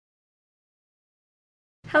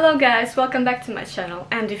Hello guys, welcome back to my channel,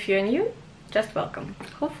 and if you're new, just welcome.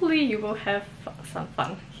 Hopefully you will have some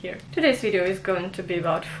fun here. Today's video is going to be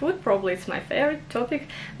about food. Probably it's my favorite topic,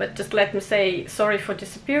 but just let me say sorry for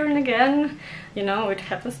disappearing again. You know, it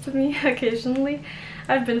happens to me occasionally.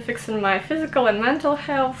 I've been fixing my physical and mental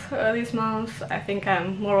health these months. I think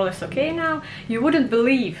I'm more or less okay now. You wouldn't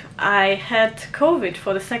believe I had COVID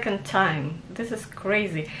for the second time. This is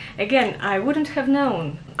crazy. Again, I wouldn't have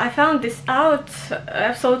known. I found this out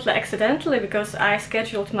absolutely accidentally because I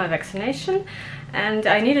scheduled my vaccination and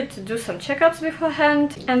I needed to do some checkups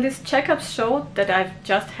beforehand, and these checkups showed that I've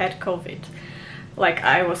just had COVID. Like,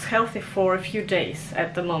 I was healthy for a few days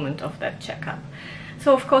at the moment of that checkup.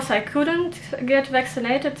 So of course I couldn't get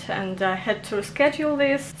vaccinated and I had to reschedule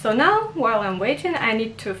this. So now, while I'm waiting, I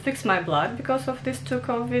need to fix my blood because of these two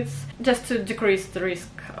COVIDs, just to decrease the risk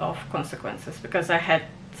of consequences, because I had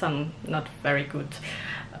some not very good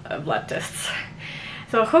blood tests.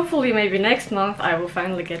 So hopefully maybe next month I will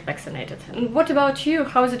finally get vaccinated. And what about you?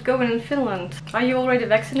 How is it going in Finland? Are you already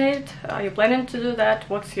vaccinated? Are you planning to do that?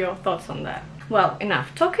 What's your thoughts on that? Well,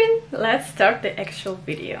 enough talking, let's start the actual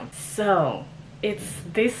video. So, it's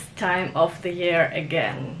this time of the year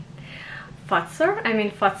again.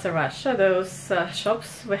 FAZER Russia, those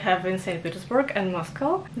shops we have in St. Petersburg and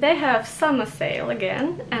Moscow, they have summer sale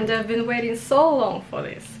again, and I've been waiting so long for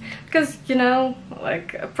this. Because, you know,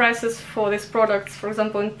 like, prices for these products, for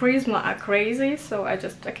example in Prisma, are crazy, so I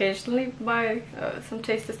just occasionally buy some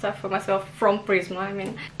tasty stuff for myself from Prisma, I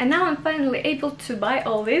mean. And now I'm finally able to buy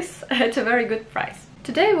all this at a very good price.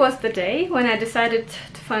 Today was the day when I decided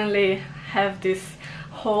to finally have this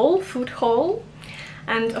food haul.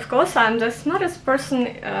 And of course, I'm the smartest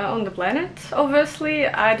person on the planet. Obviously,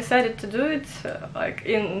 I decided to do it like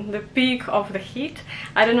in the peak of the heat.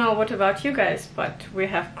 I don't know what about you guys, but we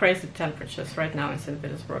have crazy temperatures right now in St.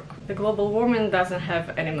 Petersburg. The global warming doesn't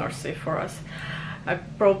have any mercy for us. I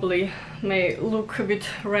probably may look a bit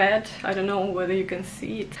red. I don't know whether you can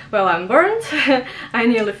see it. Well, I'm burnt. I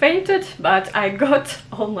nearly fainted, but I got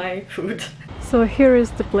all my food. So here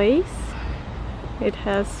is the place. It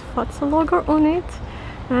has FAZER logo on it,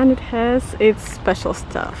 and it has its special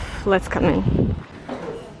stuff. Let's come in.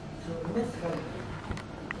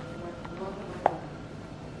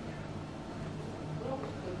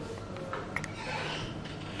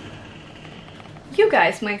 You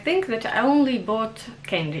guys might think that I only bought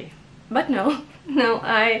candy, but no,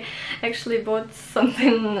 I actually bought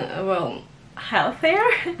something, well, healthier.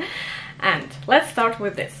 And let's start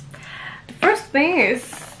with this. The first thing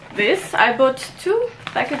is this. I bought two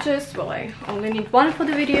packages, well, I only need one for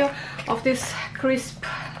the video, of this crisp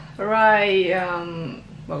rye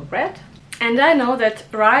bread. And I know that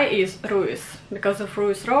rye is Ruis because of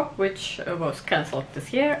Ruis Rock, which was cancelled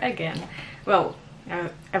this year again. Well,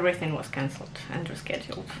 everything was cancelled and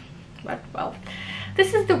rescheduled, but well,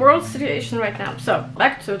 this is the world situation right now. So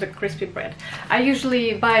back to the crispy bread. I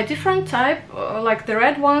usually buy a different type, like the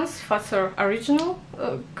red ones, FAZER original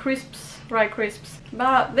crisps, rye crisps,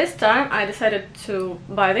 but this time I decided to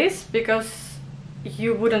buy this because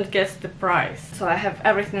you wouldn't guess the price. So I have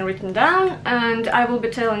everything written down and I will be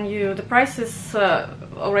telling you the prices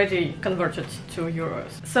already converted to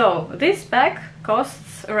euros. So this bag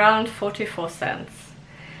costs around 44 cents.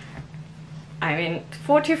 I mean,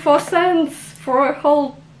 44 cents for a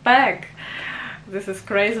whole bag. This is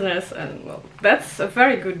craziness, and well, that's a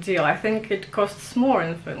very good deal. I think it costs more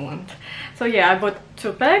in Finland. So yeah, I bought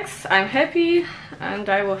two bags. I'm happy and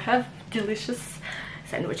I will have delicious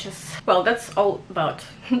sandwiches. Well, that's all about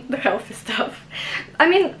the healthy stuff. I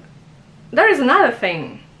mean, there is another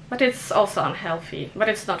thing, but it's also unhealthy, but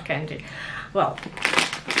it's not candy. Well,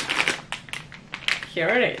 here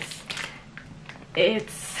it is.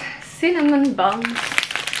 It's cinnamon buns.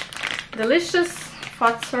 Delicious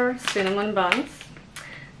FAZER cinnamon buns.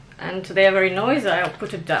 And they are very noisy. I'll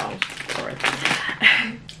put it down for it.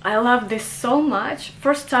 I love this so much.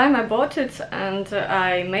 First time I bought it and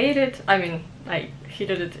I made it, I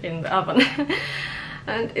heated it in the oven.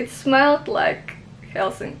 And it smelled like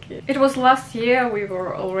Helsinki. It was last year, we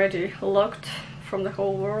were already locked from the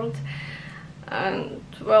whole world. And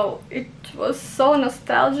well, it was so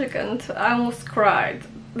nostalgic and I almost cried.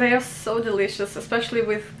 They are so delicious, especially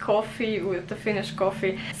with coffee, with the Finnish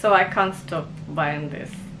coffee. So I can't stop buying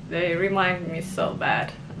this. They remind me so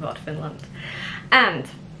bad about Finland. And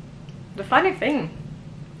the funny thing,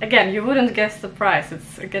 again, you wouldn't guess the price.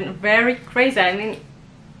 It's again very crazy. I mean,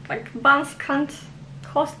 like, buns can't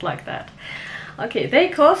cost like that. Okay, they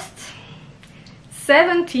cost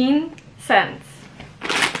 17 cents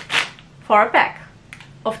for a pack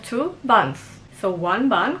of two buns. So one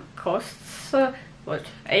bun costs what,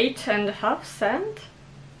 8.5 cents?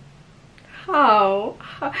 How?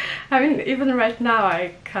 I mean, even right now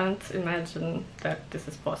I can't imagine that this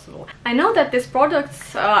is possible. I know that these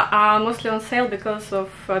products are mostly on sale because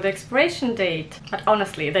of the expiration date, but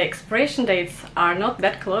honestly, the expiration dates are not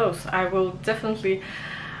that close. I will definitely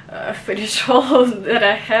finish all that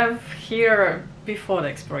I have here before the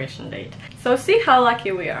expiration date. So see how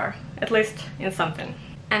lucky we are, at least in something.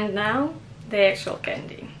 And now the actual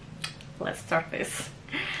candy. Let's start this.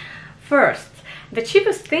 First, the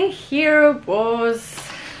cheapest thing here was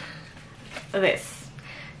this.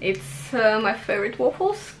 It's my favorite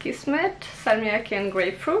waffles, Kismet, salmiakki and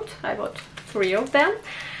grapefruit. I bought 3 of them.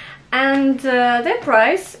 And their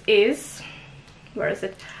price is, where is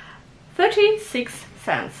it? 36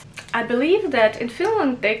 cents. I believe that in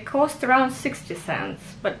Finland they cost around 60 cents.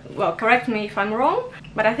 But, well, correct me if I'm wrong,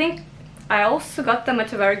 but I think I also got them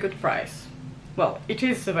at a very good price. Well, it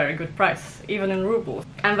is a very good price, even in rubles.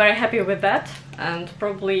 I'm very happy with that, and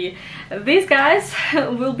probably these guys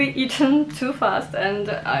will be eaten too fast, and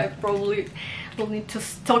I probably will need to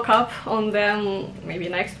stock up on them maybe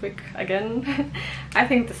next week again. I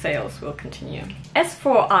think the sales will continue. As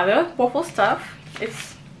for other waffle stuff,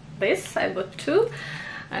 it's this. I bought 2,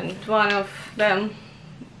 and one of them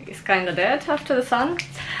is kinda dead after the sun.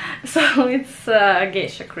 So it's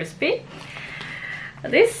Geisha Crispy.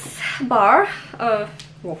 This bar,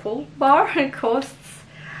 waffle bar, costs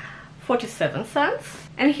 47 cents.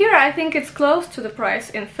 And here I think it's close to the price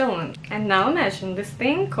in Finland. And now imagine, this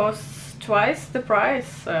thing costs twice the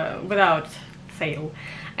price without sale.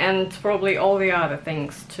 And probably all the other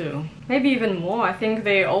things too. Maybe even more. I think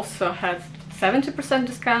they also had 70%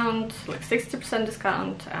 discount, like 60%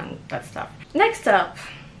 discount and that stuff. Next up,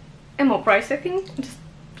 a more pricey thing, just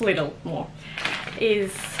a little more,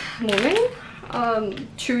 is Moomin.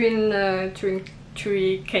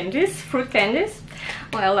 Chewy candies, fruit candies.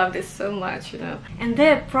 Oh, I love this so much, you know. And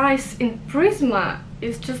their price in Prisma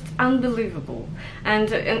is just unbelievable. And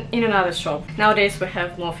in another shop. Nowadays we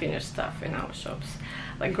have more Finnish stuff in our shops,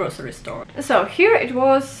 like grocery store. So here it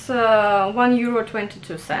was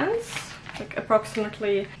 €1.22, like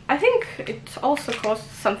approximately. I think it also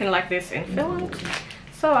costs something like this in Finland.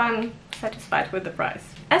 So I'm satisfied with the price.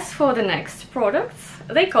 As for the next products,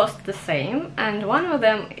 they cost the same, and one of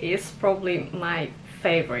them is probably my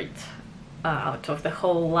favorite out of the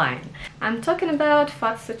whole line. I'm talking about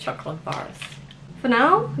FAZER chocolate bars. For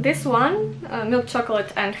now, this one, milk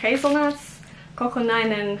chocolate and hazelnuts,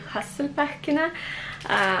 kokonainen hasselpähkinä,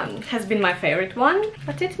 has been my favorite one,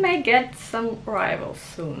 but it may get some rivals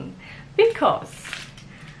soon, because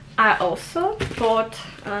I also bought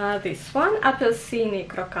this one, appelsiini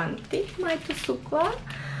crocanti maitosuklaa.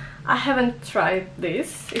 I haven't tried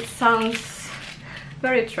this. It sounds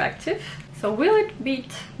very attractive. So will it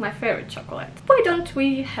beat my favorite chocolate? Why don't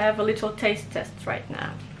we have a little taste test right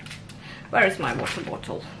now? Where is my water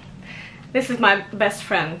bottle? This is my best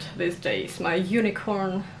friend these days, my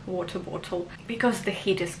unicorn water bottle, because the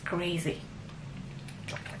heat is crazy.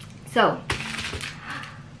 So,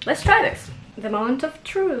 let's try this. The moment of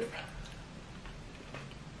truth.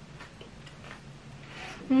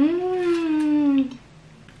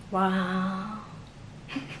 Wow.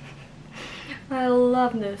 I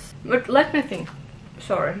love this. But let me think.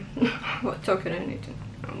 Sorry. What talking I need to...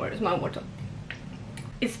 Where is my water?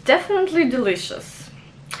 It's definitely delicious.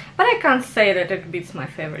 But I can't say that it beats my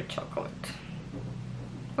favorite chocolate.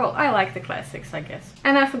 Well, I like the classics, I guess.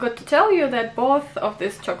 And I forgot to tell you that both of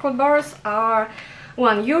these chocolate bars are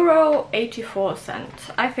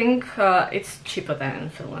 €1.84. I think it's cheaper than in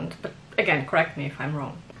Finland, but again, correct me if I'm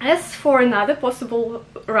wrong. As for another possible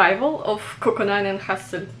rival of kokonainen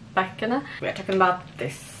hasselpähkinä, we are talking about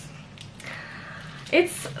this.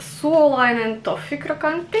 It's suolainen toffee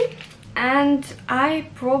crocanti, and I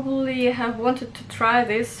probably have wanted to try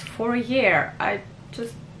this for a year. I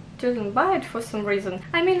just didn't buy it for some reason.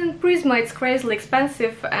 I mean, in Prisma it's crazily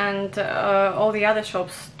expensive, and all the other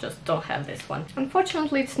shops just don't have this one.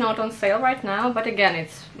 Unfortunately, it's not on sale right now, but again,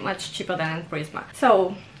 it's much cheaper than in Prisma.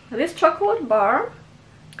 So this chocolate bar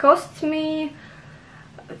cost me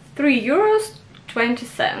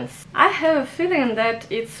 €3.20. I have a feeling that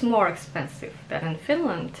it's more expensive than in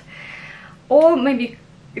Finland, or maybe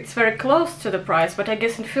it's very close to the price, but I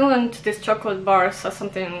guess in Finland these chocolate bars are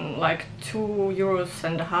something like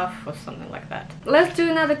 €2.50 or something like that. Let's do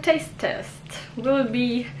another taste test. Will it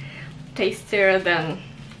be tastier than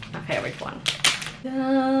my favorite one?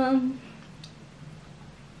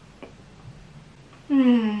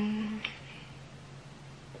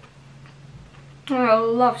 I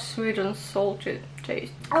love sweet and salty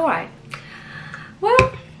taste. Alright,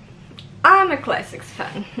 well, I'm a classics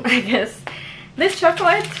fan, I guess. This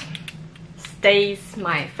chocolate stays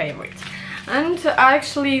my favorite. And I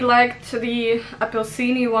actually liked the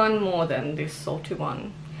appelsini one more than this salty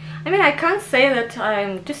one. I mean, I can't say that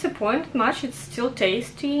I'm disappointed much, it's still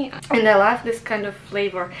tasty and I love this kind of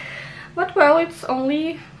flavor. But well, it's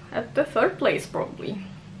only at the third place probably.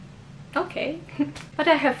 Okay. But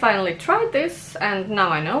I have finally tried this and now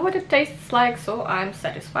I know what it tastes like, so I'm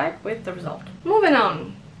satisfied with the result. Moving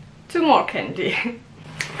on to more candy.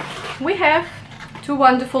 We have two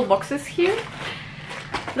wonderful boxes here.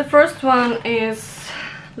 The first one is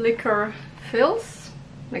liquor fills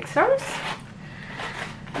mixers.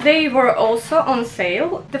 They were also on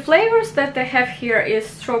sale. The flavors that they have here is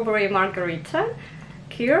strawberry margarita,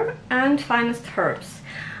 Kir, and finest herbs.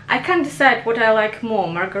 I can't decide what I like more,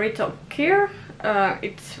 margarita or Kir.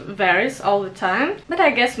 It varies all the time, but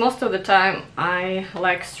I guess most of the time I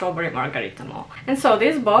like strawberry margarita more. And so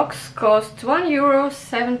this box cost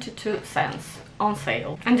 €1.72 on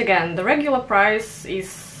sale. And again, the regular price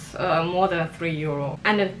is more than €3,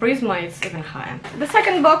 and in Prisma it's even higher. The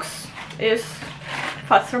second box is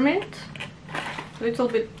FAZER mint, a little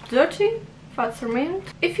bit dirty. FAZER mint.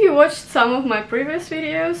 If you watched some of my previous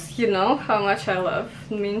videos, you know how much I love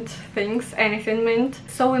mint things, anything mint.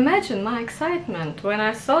 So imagine my excitement when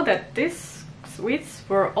I saw that these sweets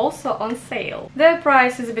were also on sale. Their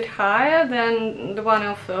price is a bit higher than the one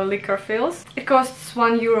of liquor fills. It costs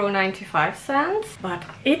 €1.95, but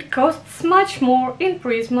it costs much more in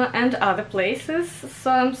Prisma and other places,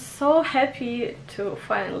 so I'm so happy to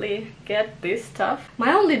finally get this stuff.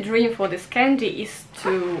 My only dream for this candy is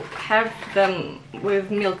to have them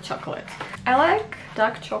with milk chocolate. I like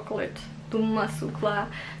dark chocolate, tumma sukla,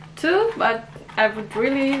 too, but I would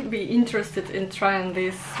really be interested in trying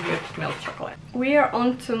this with milk chocolate. We are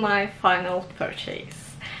on to my final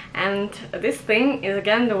purchase, and this thing is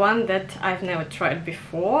again the one that I've never tried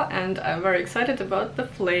before, and I'm very excited about the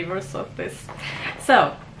flavors of this.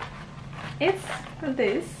 So it's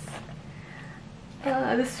this,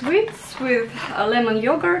 the sweets with lemon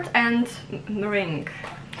yogurt and meringue.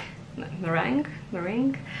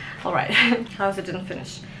 Meringue? Alright, how's it in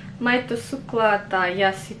Finnish? Maito suklaata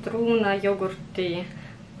ja sitruunajogurtti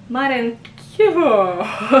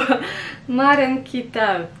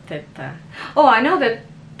marenkitäytettä. Oh, I know that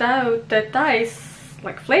täytettä is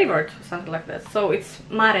like flavored or something like that, so it's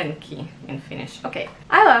marenki in Finnish. Okay,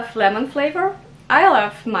 I love lemon flavor, I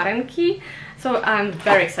love marenki, so I'm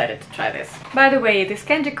very excited to try this. By the way, this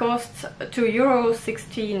candy costs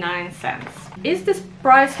 €2.69. Is this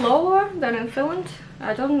price lower than in Finland?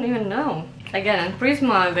 I don't even know. Again, in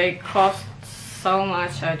Prisma they cost so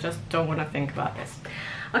much, I just don't want to think about this.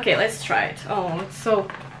 Okay, let's try it. Oh, it's so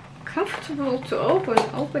comfortable to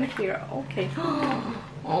open here. Okay.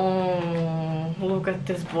 Oh, look at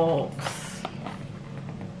this box.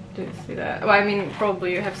 Do you see that? Well, I mean,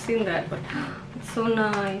 probably you have seen that, but it's so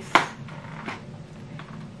nice.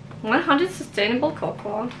 100 sustainable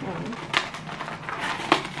cocoa.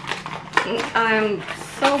 I'm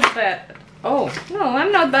so bad. Oh, no,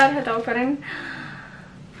 I'm not bad at opening.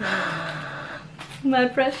 My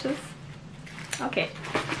precious. Okay,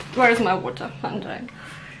 where's my water? I'm dying.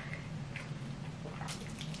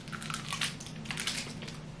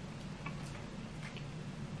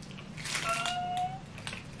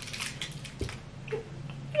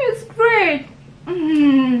 It's great!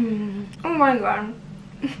 Oh my god.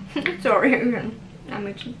 Sorry again. I'm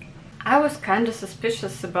itching. I was kind of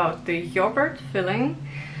suspicious about the yogurt filling,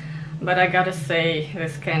 but I gotta say,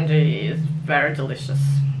 this candy is very delicious.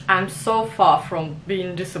 I'm so far from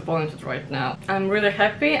being disappointed right now. I'm really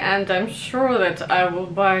happy and I'm sure that I will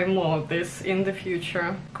buy more of this in the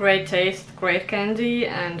future. Great taste, great candy,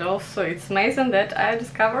 and also it's amazing that I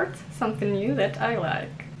discovered something new that I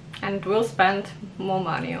like. And will spend more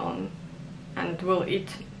money on, and will eat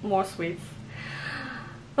more sweets.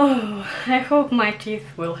 Oh, I hope my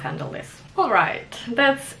teeth will handle this. Alright,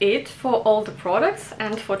 that's it for all the products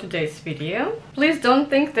and for today's video. Please don't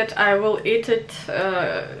think that I will eat it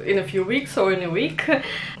in a few weeks or in a week.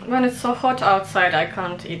 When it's so hot outside I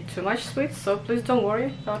can't eat too much sweets, so please don't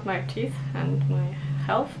worry about my teeth and my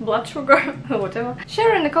health, blood sugar, or whatever.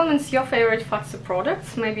 Share in the comments your favorite FAZER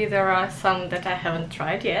products. Maybe there are some that I haven't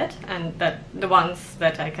tried yet, and that the ones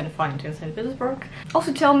that I can find in St. Petersburg.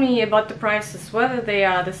 Also tell me about the prices, whether they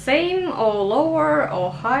are the same or lower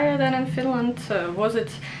or higher than in Finland. Was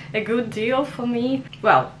it a good deal for me?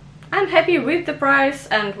 Well, I'm happy with the price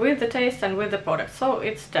and with the taste and with the product, so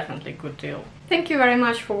it's definitely a good deal. Thank you very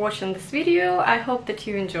much for watching this video. I hope that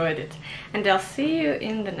you enjoyed it, and I'll see you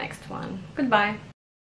in the next one. Goodbye!